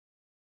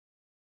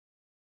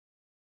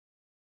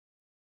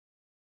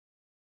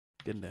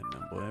Detention,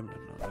 boy.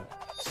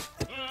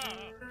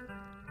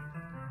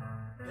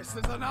 This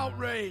is an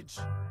outrage!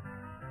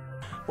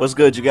 What's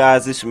good, you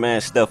guys? It's your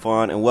man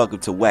Stefan, and welcome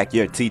to Whack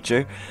Your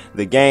Teacher,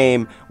 the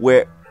game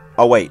where...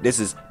 Oh wait, this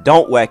is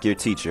Don't Whack Your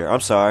Teacher. I'm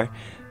sorry.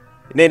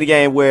 And then the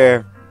game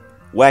where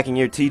whacking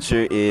your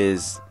teacher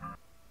is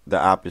the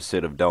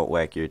opposite of Don't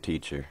Whack Your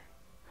Teacher.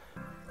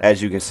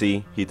 As you can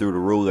see, he threw the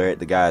ruler at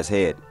the guy's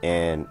head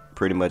and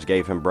pretty much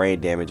gave him brain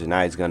damage, and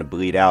now he's gonna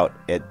bleed out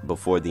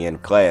before the end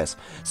of class.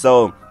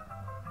 So,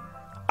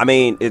 I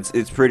mean,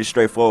 it's pretty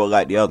straightforward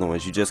like the other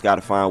ones. You just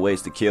gotta find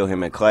ways to kill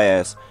him in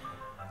class.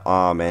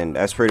 And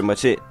that's pretty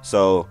much it.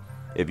 So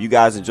if you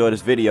guys enjoy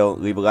this video,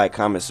 leave a like,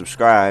 comment,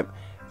 subscribe.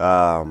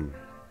 Don't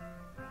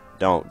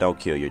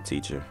kill your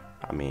teacher.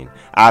 I mean,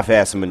 I've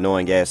had some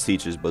annoying ass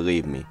teachers,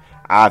 believe me.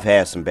 I've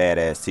had some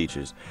badass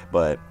teachers,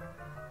 but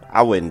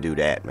I wouldn't do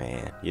that,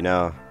 man, you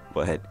know.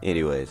 But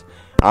anyways,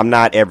 I'm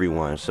not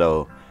everyone,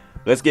 so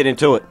let's get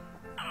into it.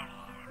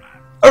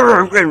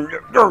 I'm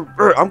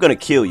gonna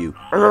kill you.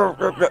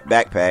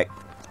 Backpack.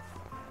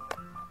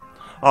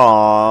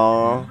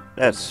 Aww,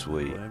 that's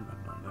sweet.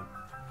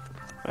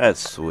 That's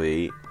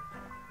sweet.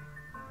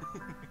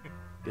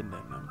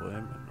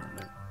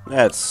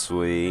 That's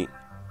sweet.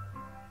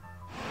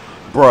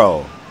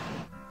 Bro.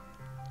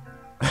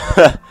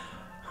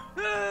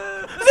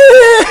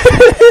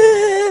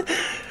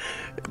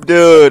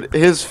 Dude,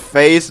 his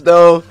face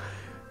though,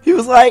 he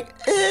was like,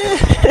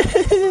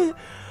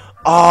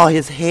 oh,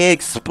 his head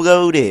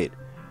exploded.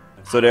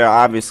 So there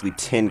are obviously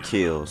 10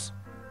 kills.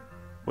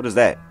 What is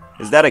that?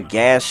 Is that a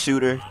gas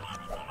shooter?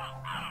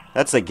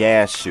 That's a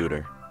gas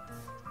shooter.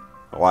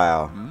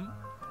 Wow.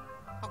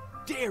 How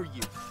dare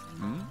you?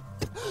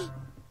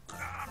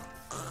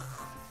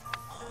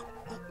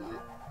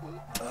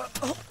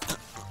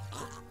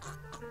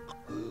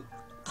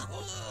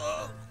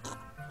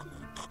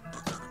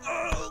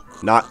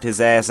 Knocked his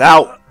ass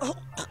out.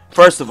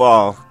 First of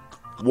all,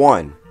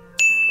 1,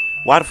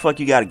 why the fuck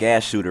you got a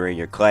gas shooter in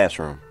your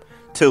classroom?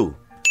 2,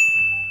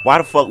 why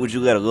the fuck would you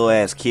let a little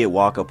ass kid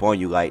walk up on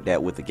you like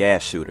that with a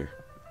gas shooter?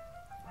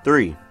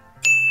 3,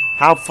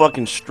 how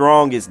fucking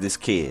strong is this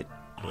kid?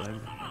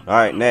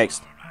 Alright,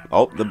 next.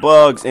 Oh, the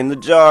bugs in the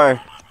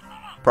jar.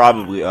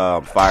 Probably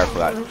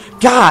firefly.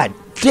 God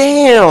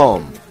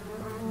damn!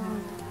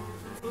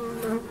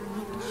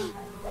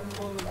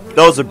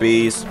 Those are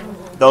bees.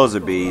 Those are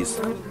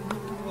bees.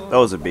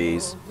 Those are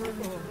bees.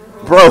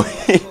 Bro,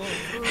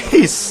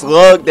 he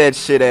slugged that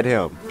shit at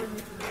him.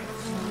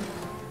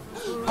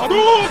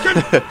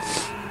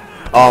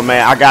 Oh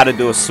man, I gotta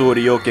do a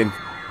Suryoken.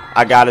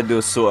 I gotta do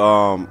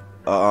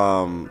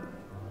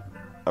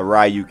a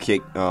Ryu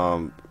kick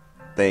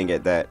thing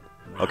at that.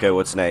 Okay,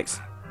 what's next?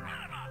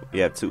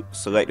 You have to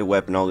select the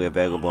weapon only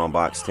available on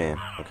box 10.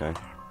 Okay.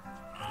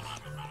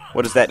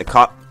 What is that? The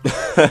cop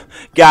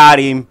got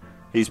him.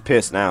 He's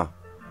pissed now.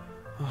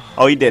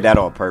 Oh, he did that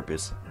on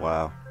purpose.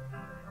 Wow.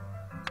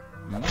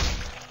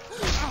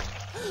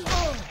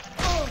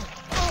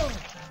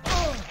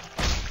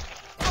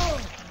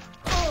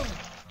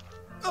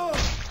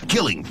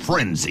 Killing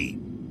frenzy.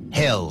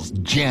 Hell's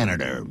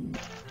janitor.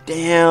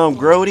 Damn,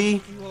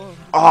 Grody.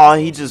 Oh,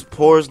 he just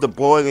pours the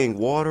boiling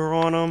water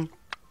on him.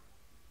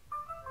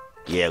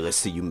 Yeah, let's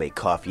see you make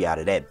coffee out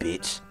of that,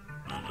 bitch.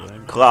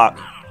 Clock.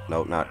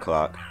 Nope, not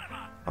clock.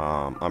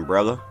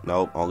 Umbrella.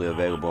 Nope, only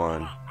available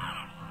on...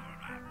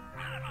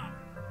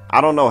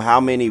 I don't know how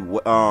many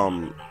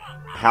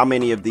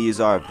of these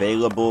are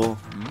available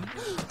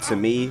to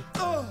me.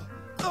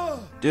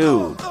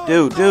 Dude,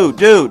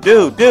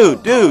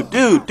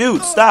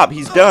 stop.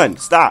 He's done.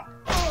 Stop.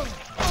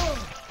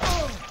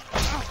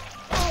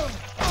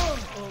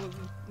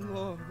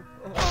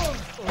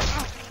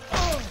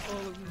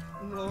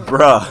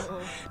 Bruh,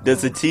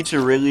 does the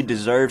teacher really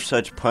deserve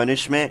such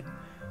punishment?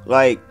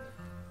 Like,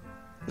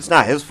 it's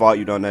not his fault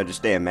you don't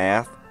understand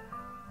math.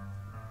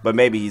 But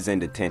maybe he's in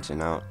detention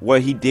now. Well,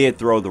 he did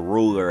throw the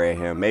ruler at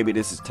him. Maybe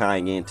this is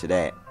tying into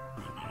that.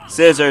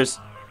 Scissors.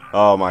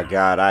 Oh my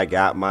god, I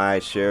got my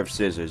share of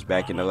scissors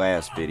back in the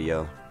last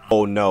video.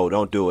 Oh no,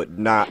 don't do it.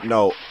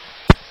 No.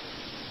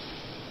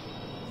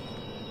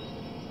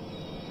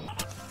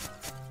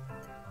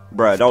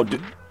 Bruh,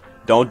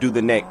 don't do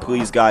the neck.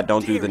 Please, God,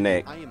 don't do the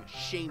neck. I am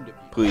ashamed of you.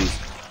 Please.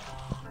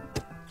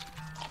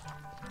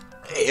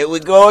 Here we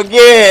go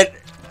again.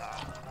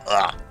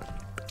 Ugh.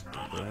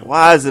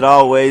 Why is it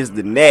always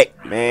the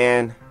neck,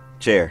 man?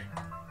 Chair.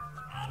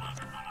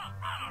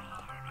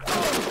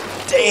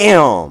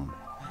 Damn.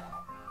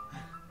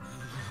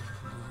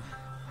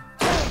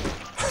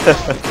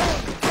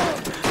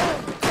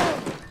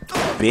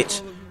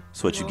 Bitch.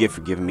 That's what you get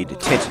for giving me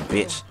detention,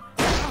 bitch.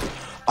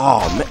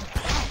 Oh, man.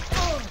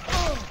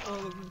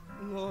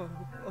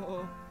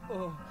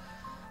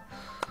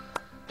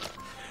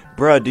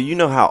 Bruh, do you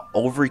know how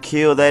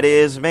overkill that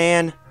is,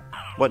 man?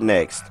 What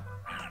next?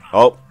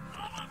 Oh.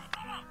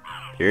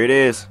 Here it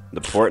is.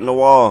 The port in the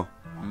wall.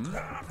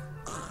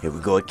 Here we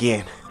go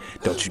again.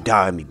 Don't you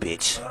die on me,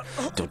 bitch.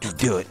 Don't you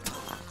do it.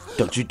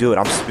 Don't you do it.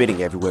 I'm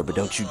spitting everywhere, but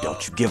don't you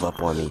give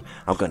up on me.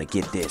 I'm gonna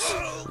get this.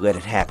 Let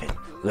it happen.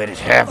 Let it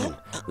happen.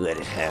 Let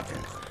it happen.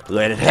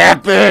 Let it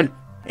happen.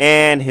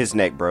 And his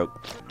neck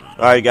broke.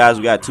 Alright, guys,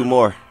 we got 2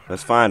 more.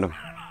 Let's find them.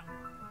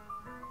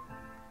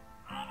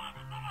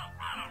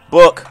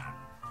 Book.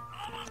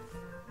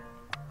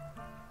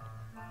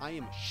 I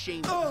am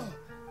ashamed of you.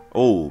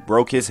 Oh,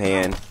 broke his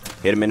hand.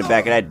 Hit him in the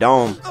back of that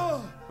dome.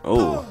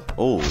 Oh,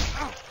 oh.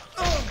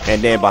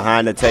 And then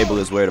behind the table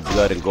is where the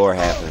blood and gore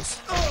happens.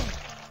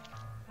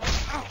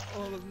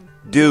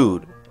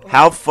 Dude,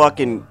 how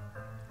fucking...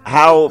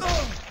 How...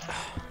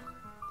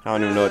 I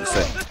don't even know what to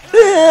say.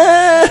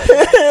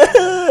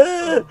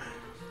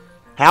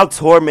 How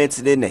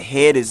tormented in the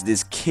head is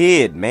this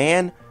kid,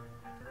 man?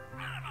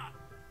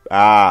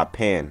 Ah,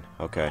 pen.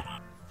 Okay.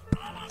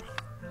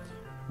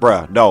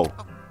 Bruh, no.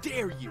 How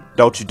dare you?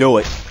 Don't you do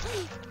it.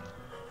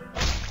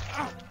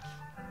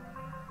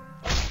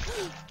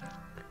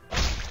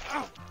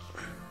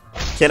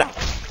 Can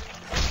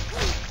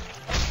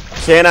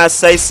I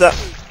say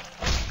something?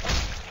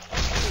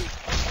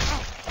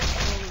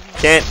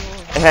 Can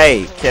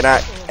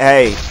I?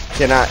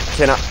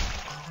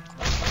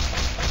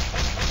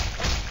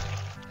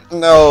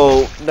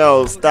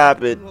 No,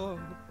 stop it.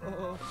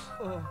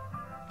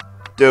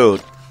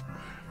 Dude.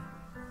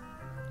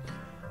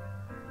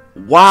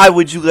 Why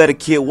would you let a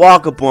kid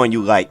walk up on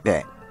you like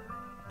that?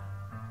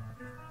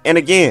 And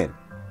again,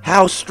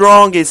 how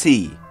strong is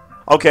he?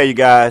 Okay, you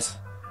guys.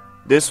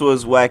 This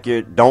was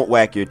Don't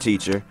Whack Your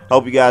Teacher.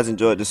 Hope you guys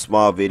enjoyed this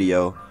small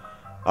video.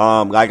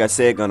 Like I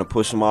said, gonna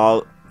push them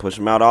out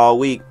all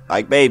week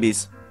like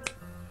babies.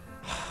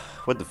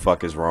 What the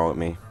fuck is wrong with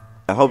me?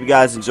 I hope you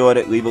guys enjoyed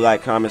it. Leave a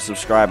like, comment,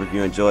 subscribe if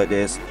you enjoyed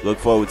this. Look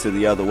forward to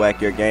the other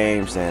Whack Your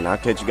games, and I'll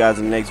catch you guys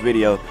in the next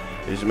video.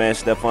 This is your man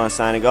Stefan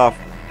signing off.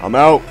 I'm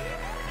out.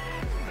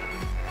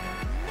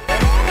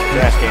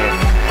 Trash can.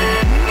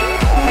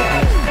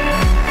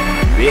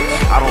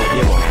 Bitch, I don't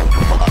give a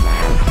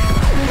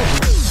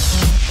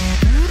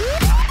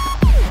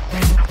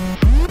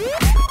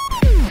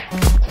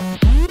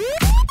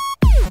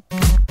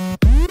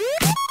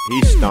He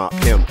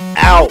stomped him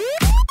out.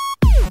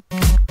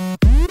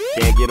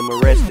 Can't get him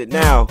arrested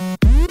now.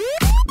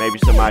 Maybe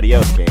somebody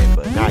else can,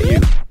 but not you.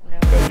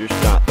 Because you're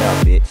stomped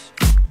out, bitch.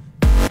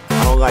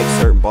 I don't like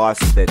certain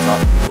bosses that talk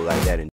to people like that.